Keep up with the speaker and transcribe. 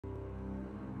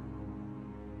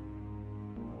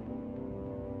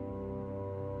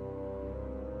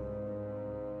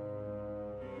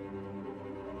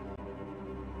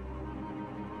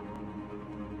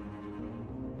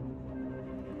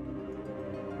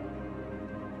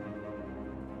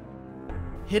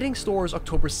Hitting stores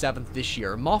October 7th this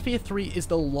year, Mafia 3 is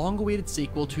the long-awaited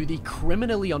sequel to the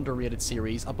criminally underrated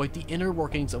series about the inner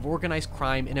workings of organized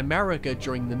crime in America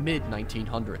during the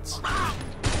mid-1900s.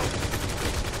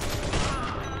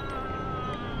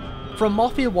 From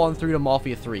Mafia 1 through to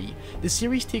Mafia 3, the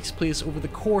series takes place over the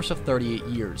course of 38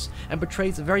 years, and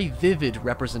portrays a very vivid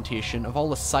representation of all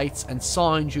the sights and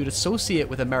sounds you'd associate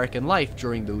with American life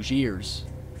during those years.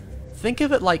 Think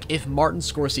of it like if Martin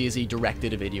Scorsese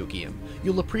directed a video game.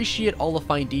 You'll appreciate all the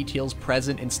fine details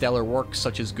present in stellar works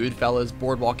such as Goodfellas,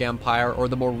 Boardwalk Empire, or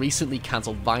the more recently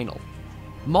cancelled Vinyl.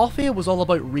 Mafia was all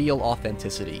about real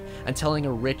authenticity, and telling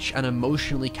a rich and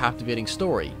emotionally captivating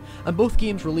story, and both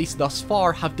games released thus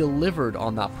far have delivered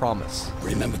on that promise.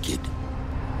 Remember, kid,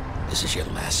 this is your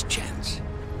last chance.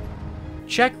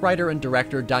 Czech writer and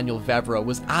director Daniel Vevra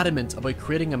was adamant about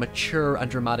creating a mature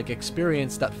and dramatic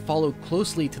experience that followed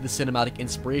closely to the cinematic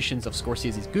inspirations of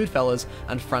Scorsese's Goodfellas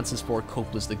and Francis Ford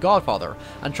Coppola's The Godfather,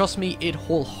 and trust me, it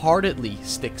wholeheartedly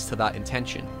sticks to that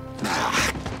intention.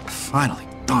 Finally,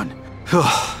 done.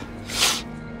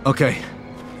 Okay,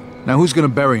 now who's gonna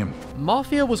bury him?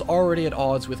 Mafia was already at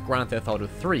odds with Grand Theft Auto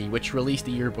 3, which released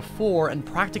a year before and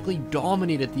practically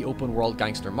dominated the open-world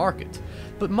gangster market.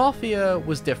 But Mafia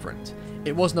was different.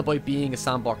 It wasn't about being a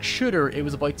sandbox shooter, it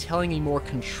was about telling a more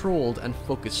controlled and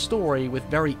focused story with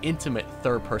very intimate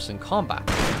third-person combat.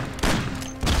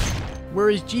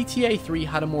 Whereas GTA 3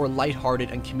 had a more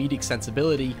lighthearted and comedic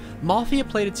sensibility, Mafia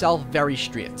played itself very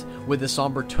straight, with a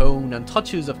somber tone and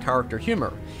touches of character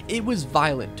humour. It was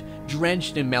violent,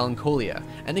 drenched in melancholia,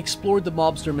 and explored the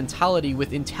mobster mentality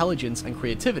with intelligence and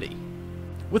creativity.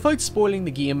 Without spoiling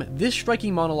the game, this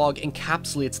striking monologue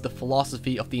encapsulates the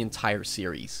philosophy of the entire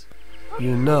series.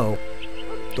 You know,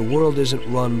 the world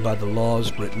isn't run by the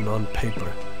laws written on paper.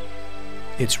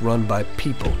 It's run by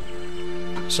people.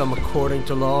 Some according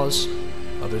to laws,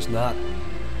 others not.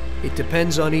 It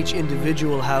depends on each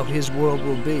individual how his world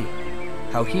will be,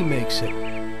 how he makes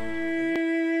it.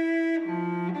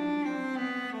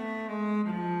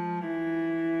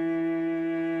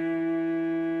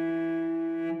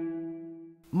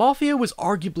 Mafia was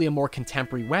arguably a more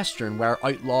contemporary western where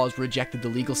outlaws rejected the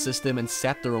legal system and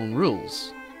set their own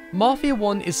rules. Mafia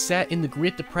 1 is set in the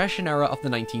Great Depression era of the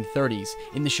 1930s,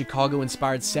 in the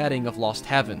Chicago-inspired setting of Lost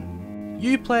Heaven.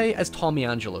 You play as Tommy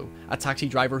Angelo, a taxi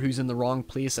driver who's in the wrong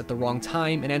place at the wrong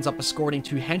time and ends up escorting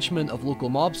two henchmen of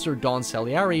local mobster Don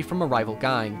Salieri from a rival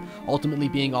gang, ultimately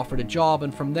being offered a job,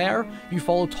 and from there, you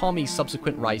follow Tommy's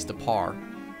subsequent rise to power.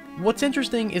 What's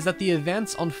interesting is that the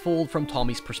events unfold from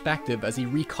Tommy's perspective as he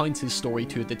recounts his story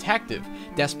to a detective,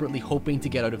 desperately hoping to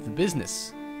get out of the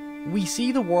business. We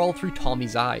see the world through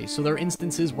Tommy's eyes, so there are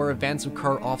instances where events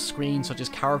occur off-screen, such as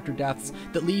character deaths,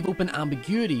 that leave open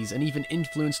ambiguities and even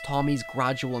influence Tommy's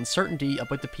gradual uncertainty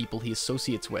about the people he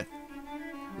associates with.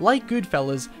 Like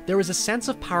Goodfellas, there is a sense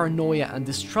of paranoia and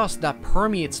distrust that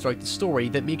permeates throughout the story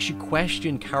that makes you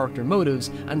question character motives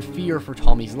and fear for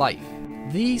Tommy's life.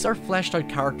 These are fleshed out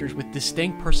characters with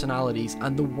distinct personalities,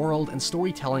 and the world and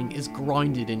storytelling is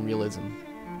grounded in realism.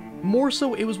 More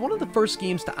so, it was one of the first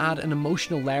games to add an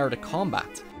emotional layer to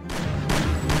combat.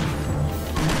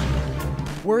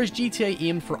 Whereas GTA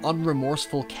aimed for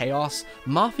unremorseful chaos,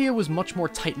 Mafia was much more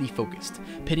tightly focused,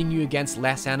 pitting you against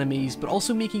less enemies, but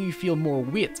also making you feel more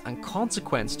weight and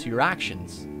consequence to your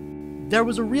actions. There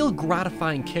was a real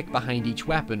gratifying kick behind each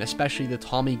weapon, especially the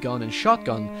Tommy gun and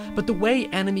shotgun, but the way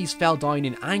enemies fell down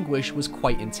in anguish was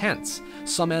quite intense.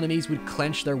 Some enemies would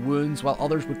clench their wounds while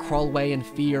others would crawl away in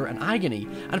fear and agony,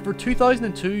 and for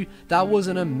 2002, that was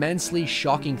an immensely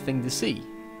shocking thing to see.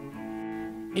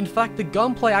 In fact, the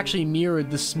gunplay actually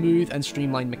mirrored the smooth and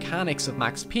streamlined mechanics of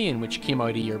Max Payne, which came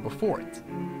out a year before it.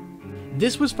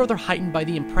 This was further heightened by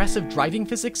the impressive driving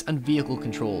physics and vehicle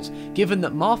controls, given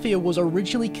that Mafia was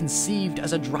originally conceived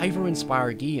as a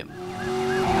driver-inspired game.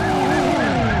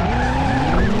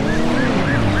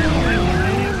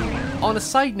 On a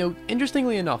side note,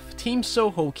 interestingly enough, Team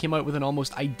Soho came out with an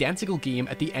almost identical game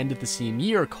at the end of the same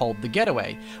year called The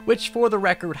Getaway, which for the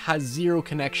record has zero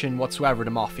connection whatsoever to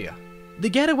Mafia. The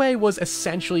Getaway was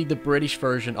essentially the British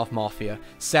version of Mafia,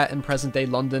 set in present-day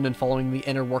London and following the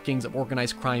inner workings of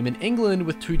organised crime in England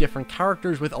with two different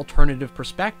characters with alternative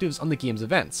perspectives on the game's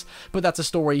events, but that's a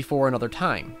story for another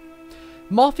time.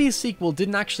 Mafia's sequel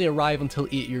didn't actually arrive until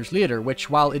 8 years later, which,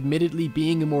 while admittedly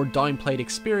being a more downplayed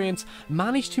experience,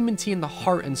 managed to maintain the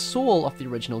heart and soul of the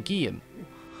original game.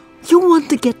 You want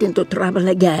to get into trouble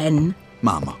again?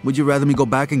 Mama, would you rather me go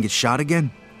back and get shot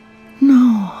again?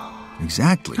 No.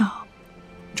 Exactly. No.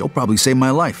 Joe probably saved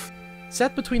my life.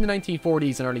 Set between the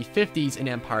 1940s and early 50s in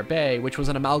Empire Bay, which was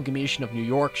an amalgamation of New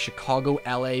York, Chicago,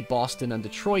 LA, Boston, and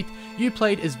Detroit, you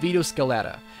played as Vito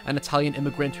Scaletta, an Italian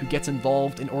immigrant who gets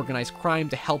involved in organized crime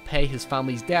to help pay his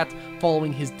family's debt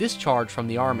following his discharge from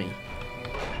the army.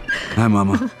 Hi,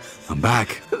 Mama. I'm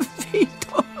back.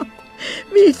 Vito.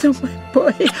 Vito, my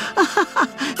boy.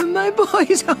 My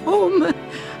boy's home.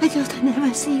 I thought I'd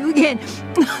never see you again.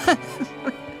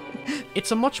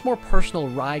 It's a much more personal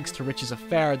rags to riches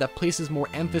affair that places more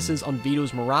emphasis on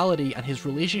Vito's morality and his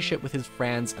relationship with his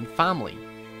friends and family.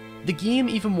 The game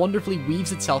even wonderfully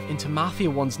weaves itself into Mafia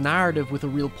 1's narrative with a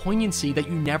real poignancy that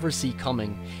you never see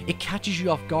coming. It catches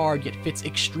you off guard yet fits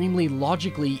extremely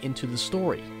logically into the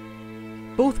story.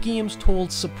 Both games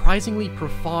told surprisingly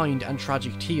profound and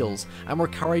tragic tales, and were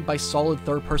carried by solid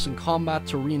third-person combat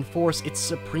to reinforce its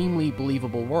supremely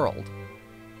believable world.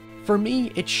 For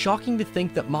me, it's shocking to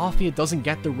think that Mafia doesn't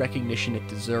get the recognition it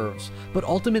deserves, but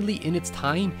ultimately in its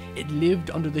time, it lived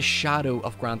under the shadow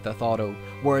of Grand Theft Auto,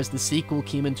 whereas the sequel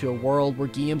came into a world where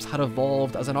games had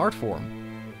evolved as an art form.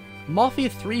 Mafia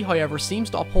 3, however, seems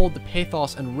to uphold the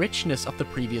pathos and richness of the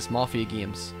previous Mafia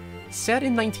games. Set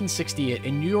in 1968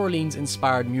 in New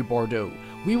Orleans-inspired New Bordeaux,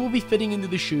 we will be fitting into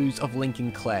the shoes of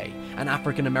Lincoln Clay, an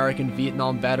African-American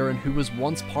Vietnam veteran who was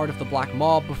once part of the Black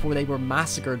Mob before they were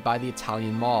massacred by the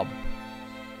Italian mob.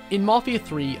 In Mafia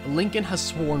 3, Lincoln has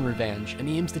sworn revenge and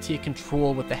aims to take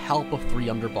control with the help of 3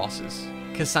 underbosses.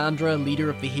 Cassandra, leader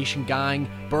of the Haitian gang,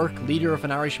 Burke, leader of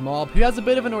an Irish mob, who has a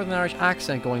bit of a Northern Irish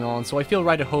accent going on, so I feel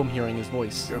right at home hearing his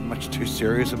voice. You're much too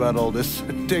serious about all this.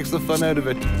 It takes the fun out of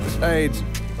it. Besides,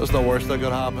 that's the worst that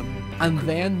could happen. And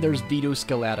then there's Vito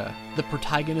Scaletta, the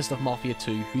protagonist of Mafia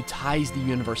 2, who ties the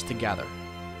universe together.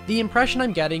 The impression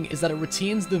I'm getting is that it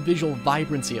retains the visual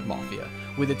vibrancy of Mafia,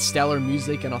 with its stellar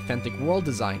music and authentic world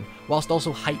design, whilst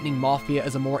also heightening Mafia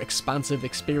as a more expansive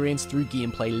experience through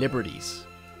gameplay liberties.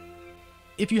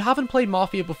 If you haven't played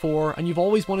Mafia before, and you've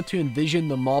always wanted to envision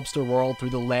the mobster world through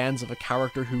the lens of a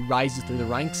character who rises through the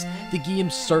ranks, the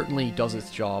game certainly does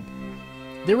its job.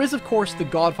 There is of course the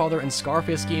Godfather and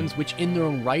Scarface games, which in their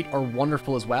own right are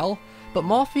wonderful as well, but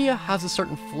Mafia has a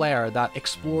certain flair that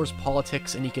explores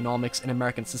politics and economics in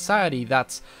American society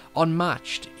that's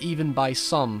unmatched even by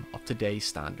some of today's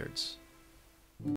standards.